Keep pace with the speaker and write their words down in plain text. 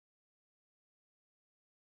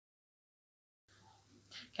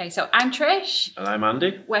Okay, so I'm Trish. And I'm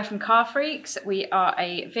Andy. We're from Carfreqz. We are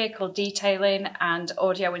a vehicle detailing and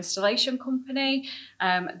audio installation company.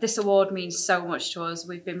 This award means so much to us.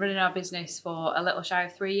 We've been running our business for a little shy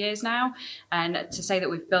of 3 years now, and to say that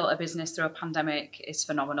we've built a business through a pandemic is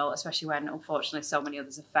phenomenal, especially when unfortunately so many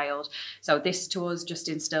others have failed. So this to us just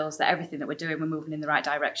instills that everything that we're doing, we're moving in the right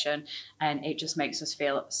direction, and it just makes us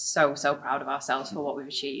feel so proud of ourselves for what we've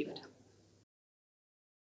achieved.